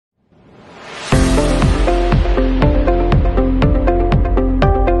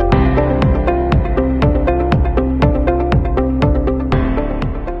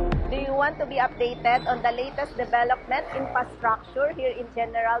updated on the latest development infrastructure here in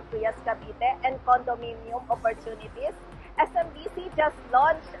General Trias, Cavite and condominium opportunities. SMDC just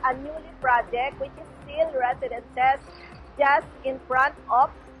launched a newly project which is Zeal Residences just in front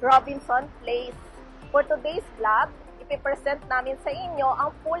of Robinson Place. For today's vlog, ipipresent namin sa inyo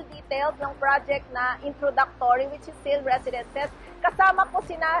ang full details ng project na introductory which is Zeal Residences. Kasama ko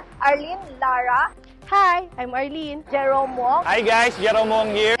sina Arlene Lara. Hi, I'm Arlene. Jerome Wong. Hi guys, Jerome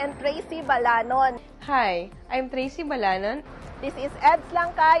Wong here. And Tracy Balanon. Hi, I'm Tracy Balanon. This is Eds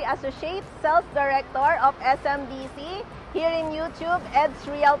Langkay, Associate Sales Director of SMDC. Here in YouTube, Ed's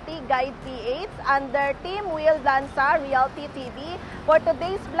Realty Guide PH under Team Will Danza Realty TV. For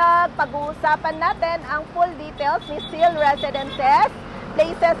today's vlog, pag-uusapan natin ang full details ni Zeal Residences,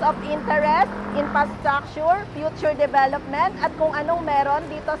 places of interest, infrastructure, future development, at kung anong meron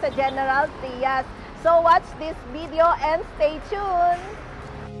dito sa General Trias. So watch this video and stay tuned!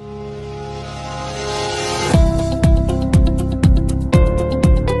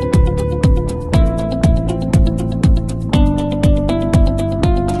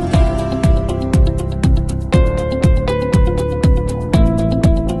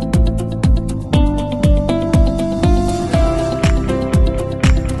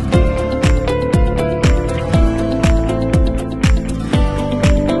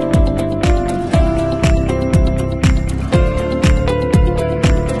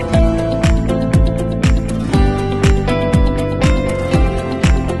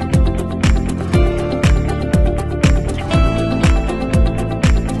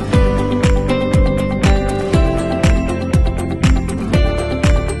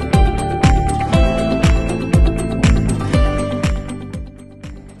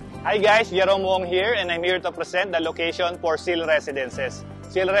 Hi guys, Jerome Wong here and I'm here to present the location for Zeal Residences.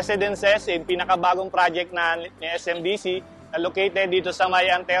 Zeal Residences ay pinakabagong project na ni SMDC na located dito sa may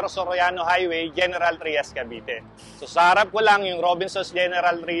Antero Soriano Highway, General Trias, Cavite. So sa harap ko lang yung Robinsons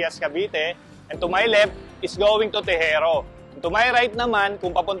General Trias, Cavite, and to my left is going to Tejero. And to my right naman,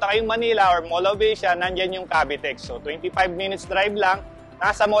 kung papunta kayong Manila or Mall of Asia, nandyan yung Cavite. So 25 minutes drive lang,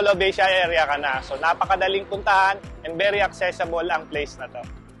 nasa Mall of Asia area ka na. So napakadaling puntahan and very accessible ang place na to.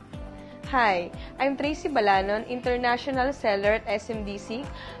 Hi, I'm Tracy Balanon, International Seller at SMDC.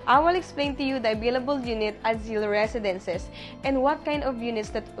 I will explain to you the available unit at Zeal Residences and what kind of units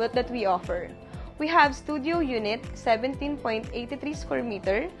that we offer. We have studio unit 17.83 square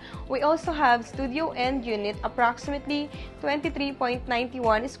meter. We also have studio end unit approximately 23.91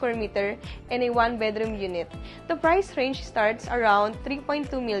 square meter and a one-bedroom unit. The price range starts around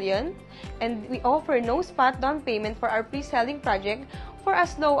 3.2 million and we offer no spot down payment for our pre-selling project for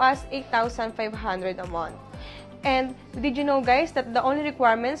as low as 8,500 a month. And did you know guys that the only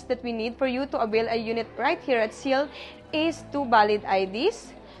requirements that we need for you to avail a unit right here at Zeal is 2 valid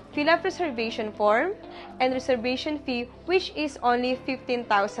IDs, fill up reservation form, and reservation fee which is only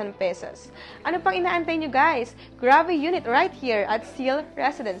 15,000 pesos. Ano pang inaantay nyo guys? Grab a unit right here at Zeal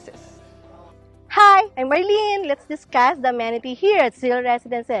Residences. Hi, I'm Marlene. Let's discuss the amenity here at Zeal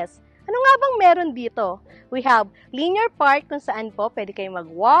Residences. Ano nga bang meron dito? We have linear park kung saan po pwede kayong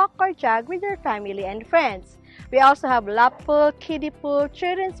mag-walk or jog with your family and friends. We also have lap pool, kiddie pool,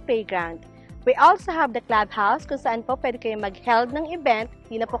 children's playground. We also have the clubhouse kung saan po pwede kayong mag-held ng event,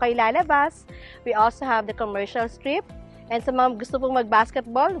 hindi na po kayo lalabas. We also have the commercial strip. And sa mga gusto pong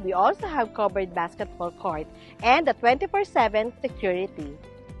mag-basketball, we also have covered basketball court and the 24/7 security.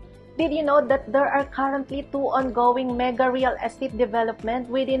 Did you know that there are currently 2 ongoing mega real estate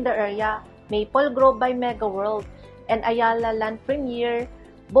development within the area? Maple Grove by Mega World and Ayala Land Premier,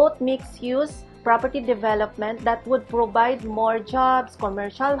 both mixed-use property development that would provide more jobs,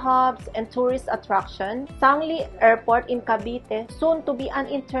 commercial hubs, and tourist attraction. Sangli Airport in Cavite, soon to be an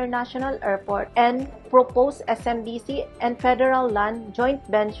international airport, and proposed SMDC and federal land joint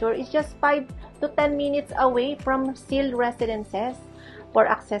venture is just 5 to 10 minutes away from Zeal Residences. For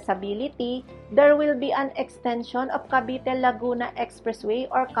accessibility, there will be an extension of Cavite-Laguna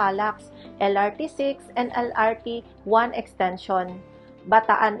Expressway or CALAX, LRT6 and LRT1 extension.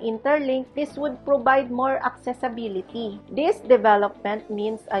 Bataan Interlink, this would provide more accessibility. This development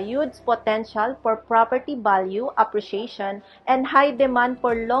means a huge potential for property value appreciation and high demand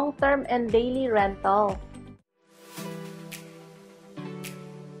for long-term and daily rental.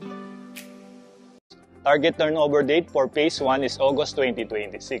 Target turnover date for Phase 1 is August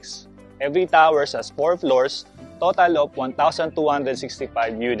 2026. Every tower has 4 floors, total of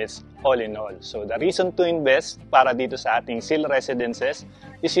 1,265 units all in all. So the reason to invest para dito sa ating Zeal Residences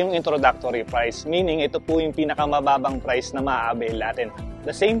is yung introductory price, meaning ito po yung pinakamababang price na ma-avail natin.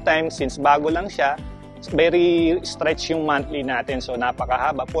 At the same time, since bago lang siya, very stretch yung monthly natin. So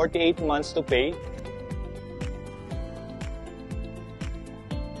napakahaba, 48 months to pay.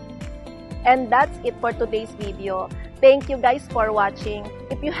 And that's it for today's video. Thank you guys for watching.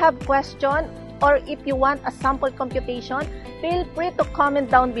 If you have question or if you want a sample computation, feel free to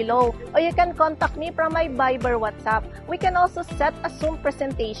comment down below, or you can contact me from my Viber WhatsApp. We can also set a Zoom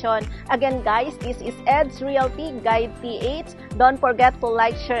presentation. Again guys, this is Ed's Realty Guide PH. Don't forget to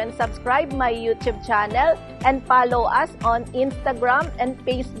like, share, and subscribe my YouTube channel and follow us on Instagram and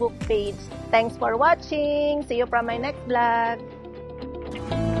Facebook page. Thanks for watching. See you from my next vlog.